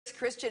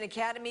Christian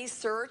Academy's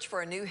search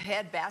for a new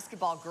head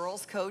basketball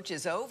girls coach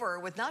is over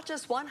with not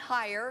just one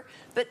hire,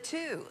 but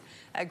two.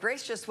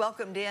 Grace just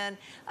welcomed in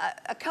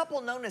a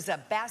couple known as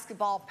a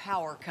basketball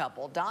power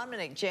couple,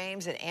 Dominic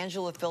James and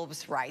Angela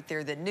Phillips Wright.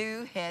 They're the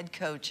new head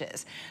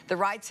coaches. The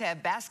Wrights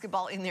have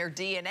basketball in their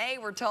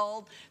DNA, we're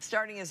told,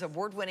 starting as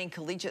award-winning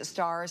collegiate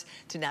stars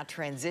to now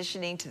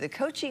transitioning to the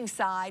coaching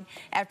side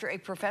after a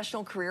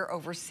professional career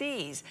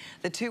overseas.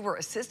 The two were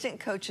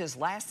assistant coaches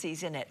last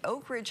season at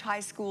Oak Ridge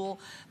High School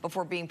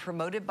before being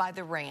promoted by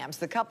the Rams.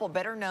 The couple,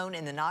 better known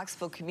in the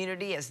Knoxville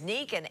community as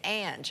Neek and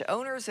Ange,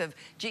 owners of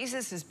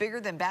Jesus is Bigger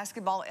Than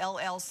Basketball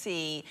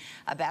LLC,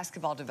 a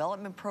basketball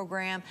development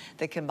program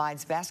that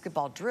combines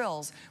basketball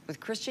drills with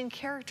Christian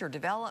character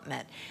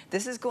development.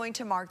 This is going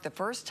to mark the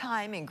first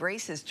time in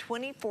Grace's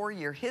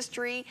 24-year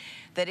history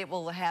that it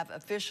will have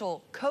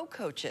official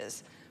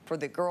co-coaches for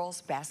the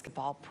girls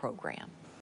basketball program.